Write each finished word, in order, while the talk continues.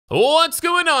What's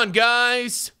going on,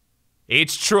 guys?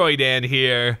 It's Troydan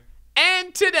here,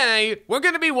 and today we're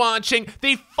going to be watching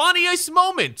the funniest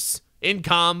moments in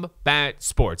combat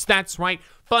sports. That's right,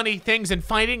 funny things in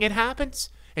fighting, it happens.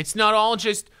 It's not all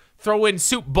just throw in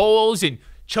soup bowls and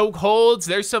choke holds.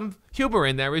 There's some humor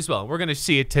in there as well. We're going to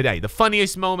see it today. The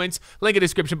funniest moments, link in the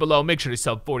description below. Make sure to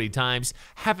sub 40 times.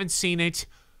 Haven't seen it?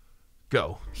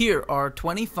 Go. Here are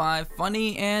 25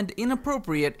 funny and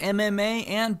inappropriate MMA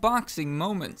and boxing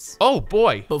moments. Oh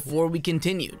boy. Before we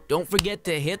continue, don't forget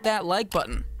to hit that like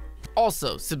button.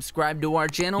 Also, subscribe to our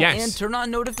channel and turn on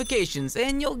notifications,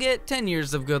 and you'll get 10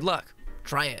 years of good luck.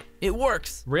 Try it. It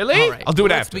works. Really? All right, I'll do it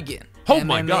let's after. Begin. Oh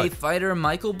my God. MMA fighter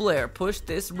Michael Blair pushed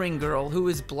this ring girl who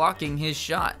is blocking his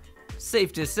shot.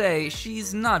 Safe to say,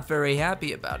 she's not very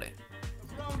happy about it.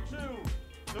 Round 2.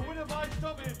 The winner by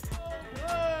stoppage.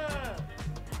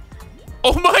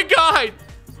 Oh my God!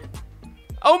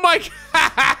 Oh my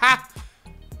God!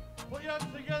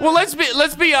 Well, let's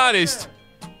be honest.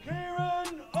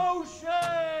 Kieran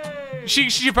O'Shea. She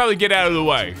should probably get out of the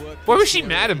way. What was she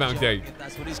mad about that?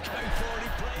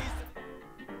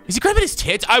 Is he grabbing his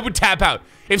tits? I would tap out.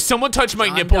 If someone touched my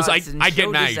nipples, I'd get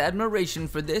showed mad. his admiration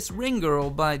for this ring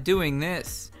girl by doing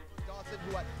this. Johnson,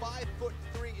 who at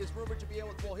 5'3" is rumored to be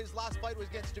able to. Well, his last fight was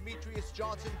against Demetrius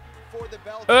Johnson for the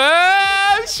belt.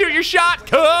 Shoot your shot.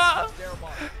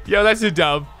 Yo, that's a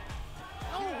dub.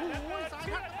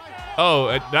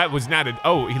 Oh, that was not a.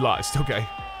 Oh, he lost. Okay.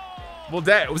 Well, was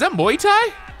that Muay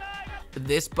Thai?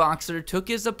 This boxer took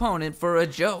his opponent for a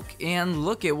joke, and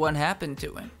look at what happened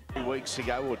to him. 2 weeks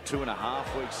ago, or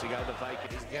 2.5 weeks ago, the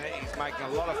vacant. He's making a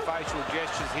lot of facial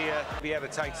gestures here. Be able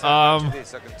to take so much of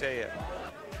this, I can tell you.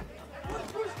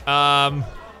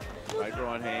 Right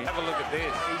on here. Have a look at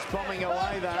this. He's bombing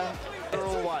away though.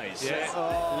 Always. Yeah.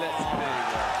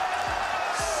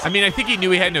 I mean, I think he knew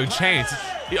he had no chance.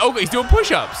 Oh, he's doing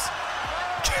push-ups.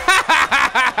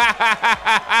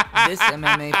 This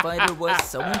MMA fighter was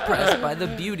so impressed by the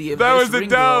beauty of this ring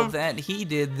girl that he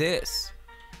did this.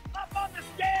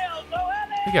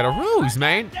 He got a ruse,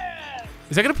 man.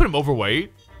 Is that gonna put him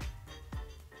overweight?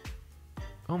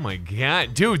 Oh my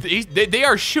God, dude, they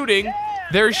are shooting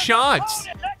their shots.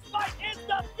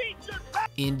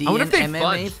 Indian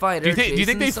MMA fighter do you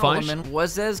think they Solomon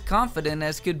was as confident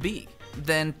as could be.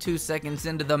 Then 2 seconds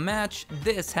into the match,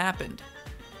 this happened.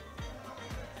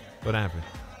 What happened?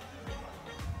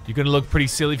 You're gonna look pretty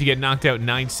silly if you get knocked out in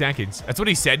 9 seconds. That's what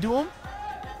he said to him?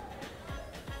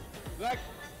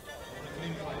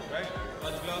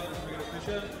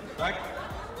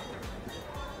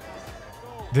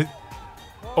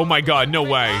 Oh my God, no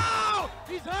way.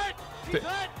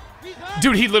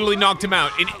 Dude, he literally knocked him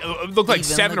out. It looked like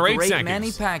 7 or 8 seconds.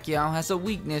 Manny Pacquiao has a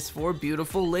weakness for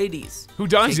beautiful ladies. Who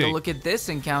does Take he? a look at this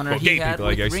encounter he had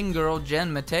with ring girl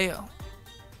Jen Mateo.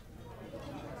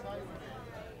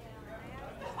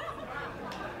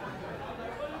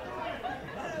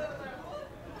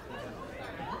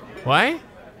 What?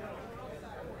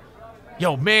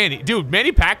 Yo, Manny, dude,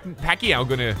 Manny Pacquiao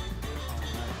gonna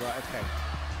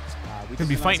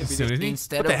be fighting soon, isn't he?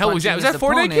 Instead what the hell was that? Was that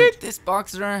Fortnite kid? This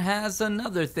boxer has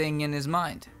another thing in his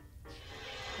mind.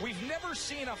 We've never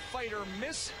seen a fighter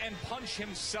miss and punch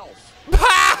himself.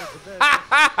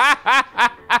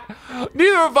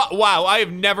 Neither have I. Wow, I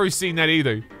have never seen that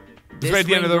either. This right at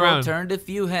the end of the round. Turned a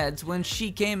few heads when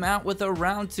she came out with a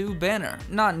round 2 banner,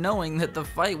 not knowing that the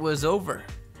fight was over.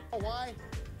 Why?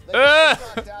 They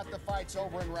thought that the fight's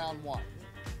over in round 1.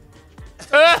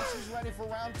 She's ready for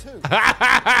round 2.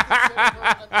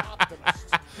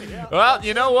 Well,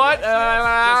 you know what?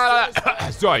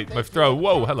 Sorry, my throat.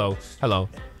 Whoa, hello.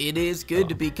 It is good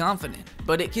to be confident,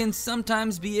 but it can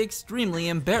sometimes be extremely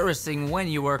embarrassing when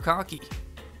you are cocky.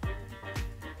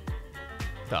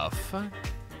 The fuck?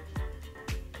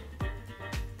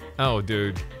 Oh,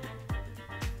 dude.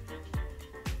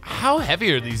 How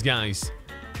heavy are these guys?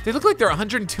 They look like they're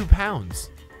 102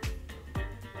 pounds.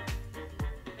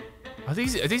 Are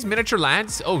these miniature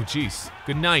lads? Oh, jeez.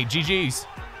 Good night, GG's.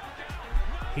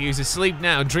 He is asleep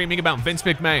now, dreaming about Vince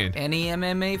McMahon. Any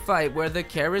MMA fight where the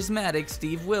charismatic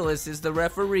Steve Willis is the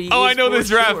referee is I know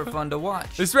this ref. Sure fun to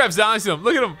watch. This ref's awesome.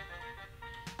 Look at him.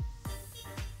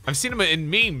 I've seen him in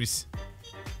memes.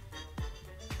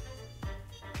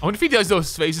 I wonder if he does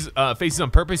those faces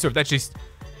on purpose, or if that's just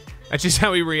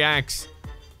how he reacts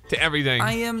to everything.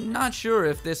 I am not sure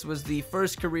if this was the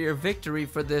first career victory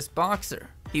for this boxer.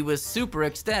 He was super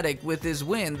ecstatic with his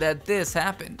win that this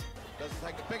happened.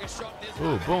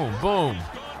 Ooh, boom, boom.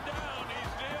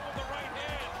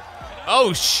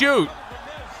 Oh, shoot.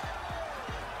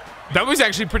 That was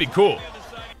actually pretty cool.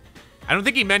 I don't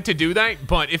think he meant to do that,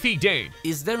 but if he did.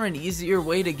 Is there an easier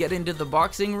way to get into the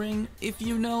boxing ring? If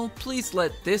you know, please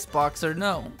let this boxer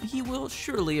know. He will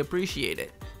surely appreciate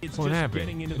it. What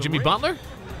happened? Jimmy Butler?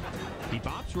 He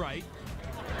pops right.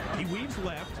 He weaves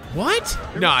left. What?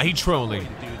 Nah, he trolling.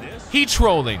 He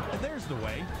trolling. There's the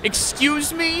way.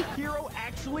 Excuse me? Hero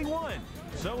actually won.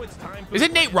 So it's time for Is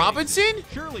it Nate Robinson?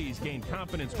 Surely he's gained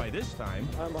confidence by this time.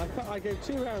 I gave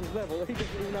 2 rounds level. He didn't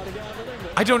even know how to get out of the ring.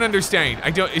 I don't understand.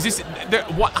 I don't. Is this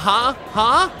what? Huh?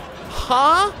 Huh?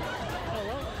 Huh?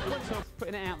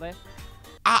 Putting it out there.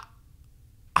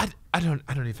 I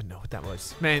don't even know what that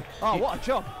was, man. Oh, what a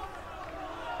job!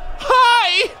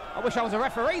 Hi! I wish I was a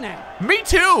referee now. Me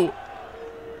too.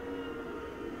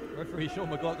 Referee Sean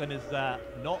McLaughlin is not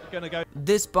going to go.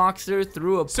 This boxer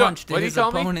threw a punch to his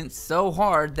opponent so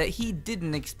hard that he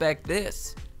didn't expect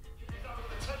this.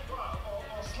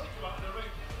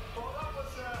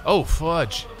 Oh,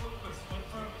 fudge.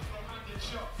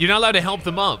 You're not allowed to help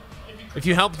them up. If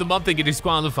you help them up, they get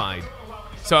disqualified.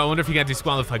 So I wonder if he got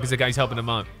disqualified because the guy's helping him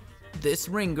up. This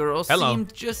ring girl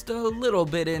seemed just a little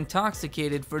bit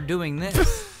intoxicated for doing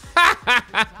this.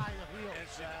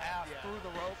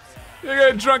 You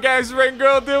got a drunk ass ring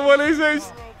girl, dude. What is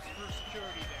this?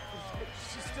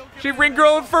 She ring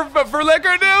girl for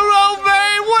liquor, dude. Oh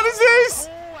man, what is this?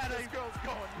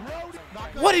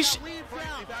 What is she?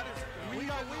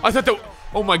 I thought that.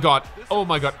 Oh my god. Oh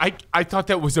my god. I thought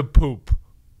that was a poop.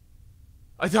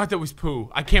 I thought that was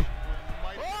poo. I can't.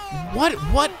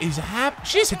 What is happening?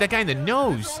 She just hit that guy in the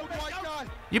nose.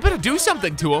 You better do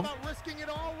something to him.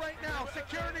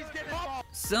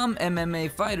 Some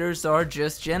MMA fighters are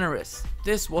just generous.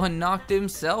 This one knocked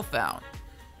himself out.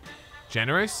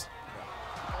 Generous?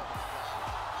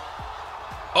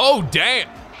 Oh damn!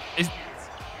 Is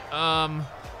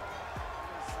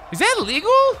that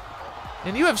legal?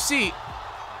 In UFC?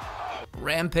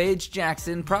 Rampage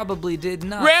Jackson probably did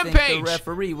not think the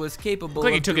referee was capable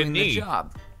of doing the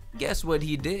job. Guess what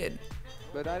he did?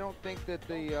 But I don't think that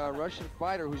the Russian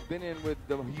fighter who's been in with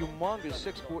the humongous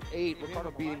 6'8",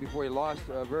 Ricardo beat him before he lost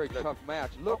a very tough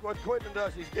match. Look what Quinton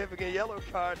does. He's giving a yellow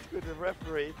card to the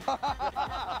referee.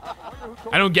 I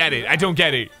don't get it. I don't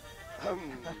get it.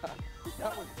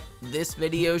 This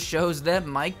video shows that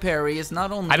Mike Perry is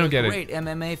not only a great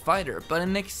MMA fighter, but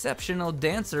an exceptional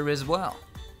dancer as well.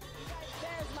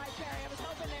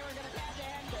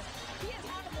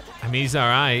 I mean, he's all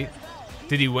right.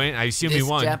 Did he win? I assume he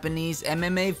won. This Japanese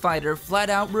MMA fighter flat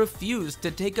out refused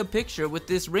to take a picture with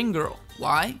this ring girl.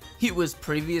 Why? He was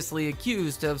previously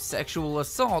accused of sexual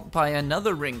assault by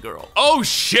another ring girl. Oh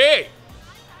shit!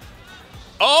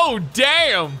 Oh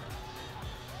damn!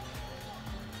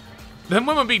 Them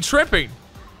women be tripping.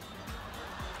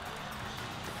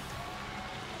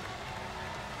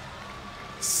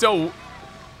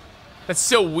 That's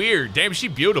so weird. Damn, she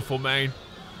beautiful, man.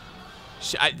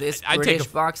 This British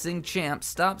boxing champ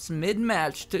stops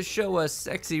mid-match to show a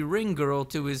sexy ring girl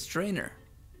to his trainer.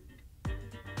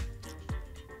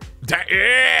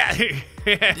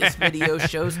 This video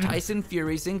shows Tyson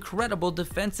Fury's incredible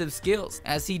defensive skills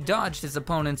as he dodged his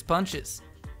opponent's punches.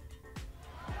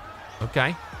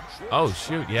 Okay. Oh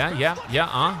shoot, yeah.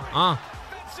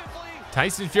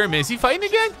 Tyson Fury, man, is he fighting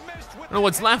again? I don't know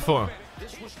what's left for him.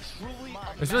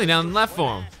 There's really nothing left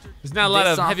for him. There's not a lot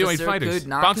of heavyweight fighters. Could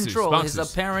not control his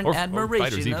apparent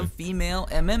admiration of female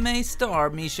MMA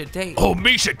star Miesha Tate. Oh,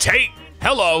 Miesha Tate!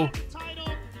 Hello!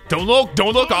 Don't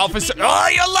look, officer! Oh,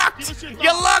 you looked!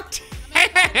 You looked!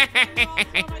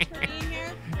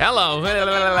 Hello!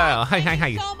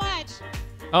 Hi. So much.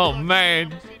 Oh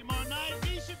man!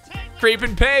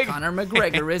 Creeping pig! Conor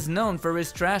McGregor is known for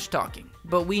his trash talking,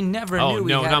 but we never knew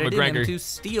he had it in him to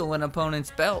steal an opponent's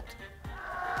belt.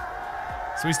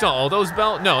 So he stole Aldo's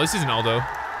belt? No, this isn't Aldo.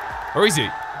 Or is he?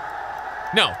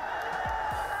 No.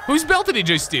 Whose belt did he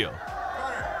just steal?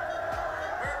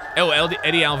 Oh,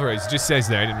 Eddie Alvarez. It just says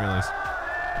there. I didn't realize.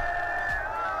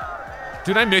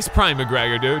 Dude, I miss Prime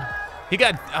McGregor, dude. He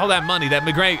got all that money. That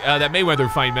Mayweather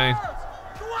fight, man.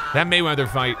 That Mayweather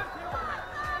fight.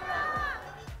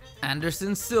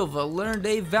 Anderson Silva learned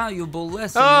a valuable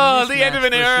lesson. Oh, the end of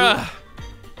an era. Sure.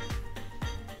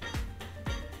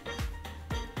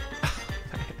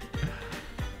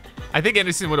 I think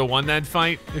Anderson would have won that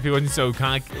fight if he wasn't so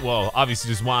well, obviously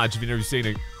just watch if you've never seen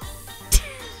it.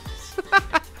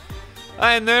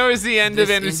 And there was the end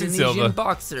of Anderson Silva. Indonesian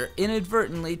boxer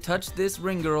inadvertently touched this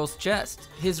ring girl's chest.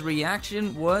 His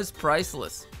reaction was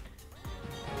priceless.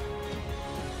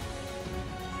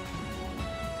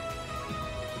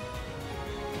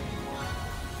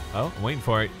 Oh, I'm waiting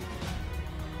for it.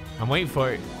 I'm waiting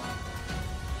for it.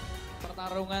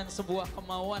 Pertarungan sebuah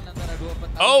kemauan antara dua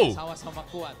petarung Oh! sama-sama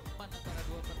kuat.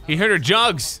 He hurt her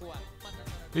jugs.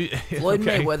 Floyd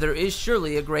Mayweather is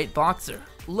surely a great boxer.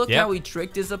 Look how he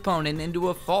tricked his opponent into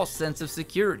a false sense of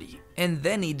security. And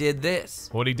then he did this.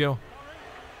 What'd he do?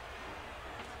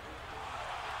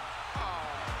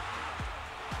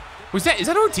 Is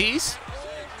that Ortiz?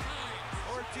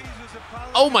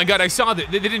 Oh my God, I saw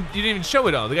that. You didn't even show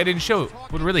it all. The guy didn't show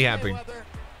what really happened.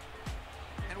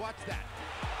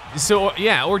 So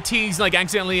yeah, Ortiz like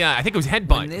accidentally, I think it was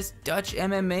headbutt. When this Dutch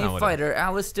MMA fighter,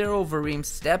 Alistair Overeem,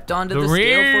 stepped onto the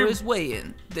scale for his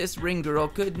weigh-in, this ring girl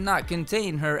could not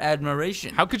contain her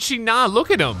admiration. How could she not?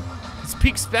 Look at him. It's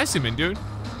peak specimen, dude.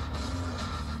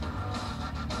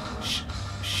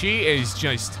 She is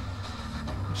just,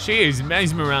 she is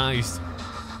mesmerized.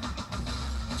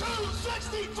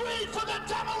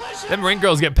 Them ring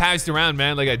girls get passed around,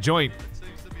 man, like a joint.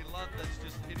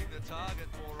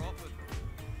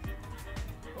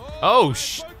 Oh,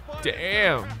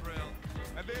 damn.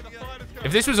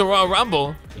 If this was a Royal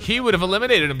Rumble, he would have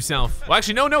eliminated himself. Well,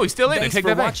 actually, no, he's still in. Thanks I take for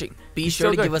that back. watching. Be sure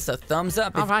to give us a thumbs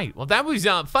up. All right. Well, that was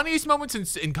funniest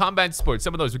moments in combat sports.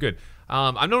 Some of those were good.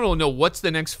 I don't know what's the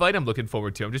next fight I'm looking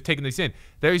forward to. I'm just taking this in.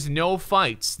 There's no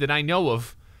fights that I know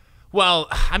of. Well,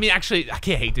 I mean, actually, I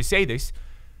hate to say this,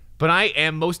 but I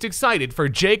am most excited for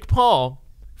Jake Paul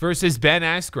versus Ben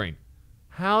Askren.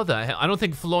 How the hell? I don't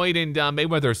think Floyd and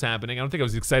Mayweather is happening. I don't think I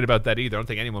was excited about that either. I don't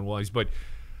think anyone was. But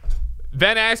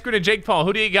Ben Askren and Jake Paul,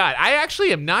 who do you got? I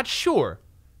actually am not sure,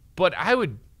 but I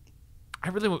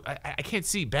can't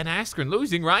see Ben Askren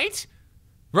losing, right?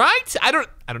 Right? I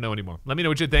don't know anymore. Let me know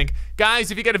what you think. Guys,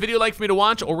 if you got a video like for me to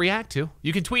watch or react to,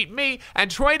 you can tweet me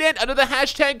and Troydan under the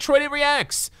hashtag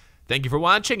TroydanReacts. Thank you for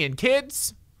watching, and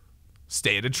kids,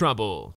 stay out of trouble.